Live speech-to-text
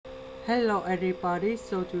Hello everybody,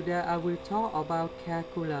 so today I will talk about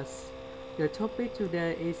calculus. The topic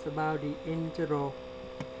today is about the integral.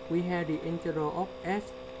 We have the integral of s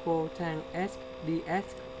cotang s dx.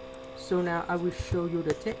 So now I will show you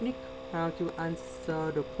the technique how to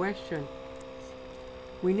answer the question.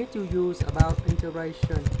 We need to use about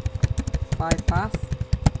integration by parts.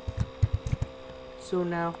 So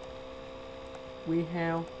now we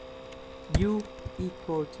have u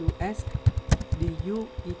equal to s, du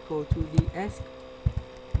equal to ds,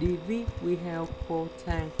 dv we have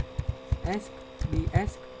cotang s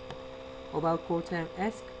ds. About cotang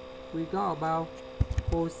s, we got about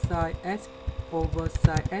cosine s over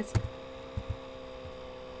sine s.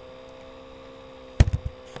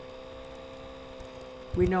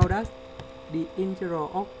 We know that the integral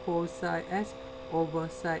of cosine s over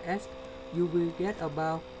sine s, you will get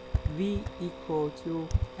about v equal to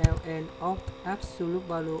ln of absolute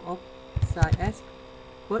value of sine s.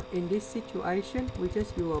 But in this situation, we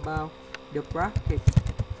just use about the bracket.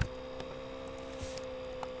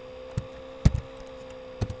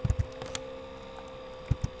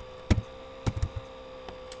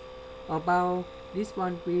 About this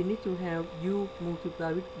one, we need to have u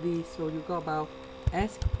multiplied with v, so you got about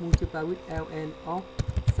s multiplied with ln of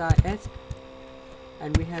sine s,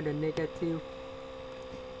 and we have the negative.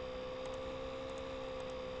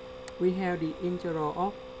 We have the integral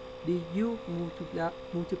of du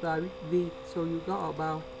multiplied with v, so you got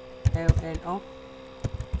about ln of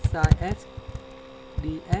sine s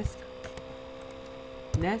ds.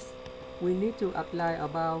 Next, we need to apply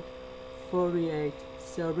about Fourier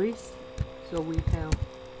Series, so we have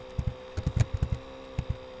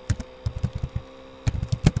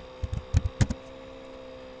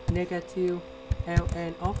negative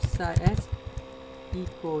ln of sine s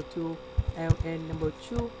equal to ln number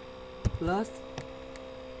 2 plus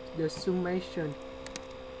the summation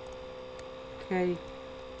k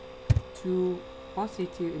to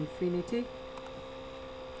positive infinity,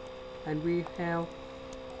 and we have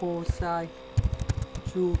cosine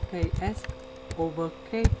 2ks over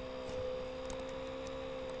k.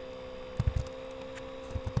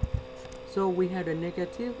 So we have the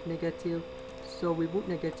negative, so we put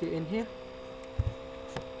negative in here.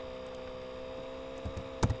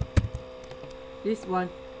 This one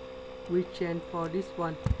we change for this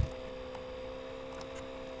one.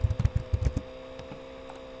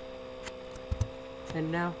 And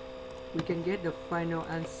now we can get the final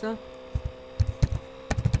answer.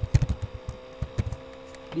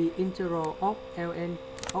 The integral of ln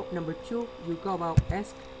of number 2, you got about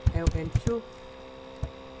s ln 2.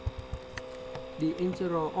 The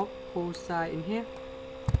integral of cosine in here,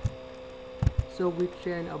 so we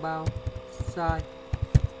change about sine.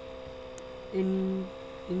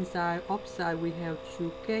 Inside of sine we have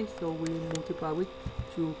 2k, so we multiply with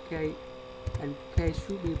 2k, and k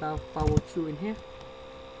should be about power 2 in here,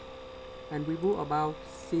 and we put about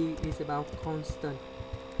c is about constant.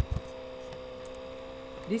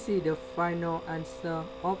 This is the final answer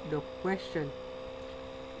of the question.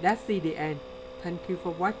 That's the end. Thank you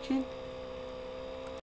for watching.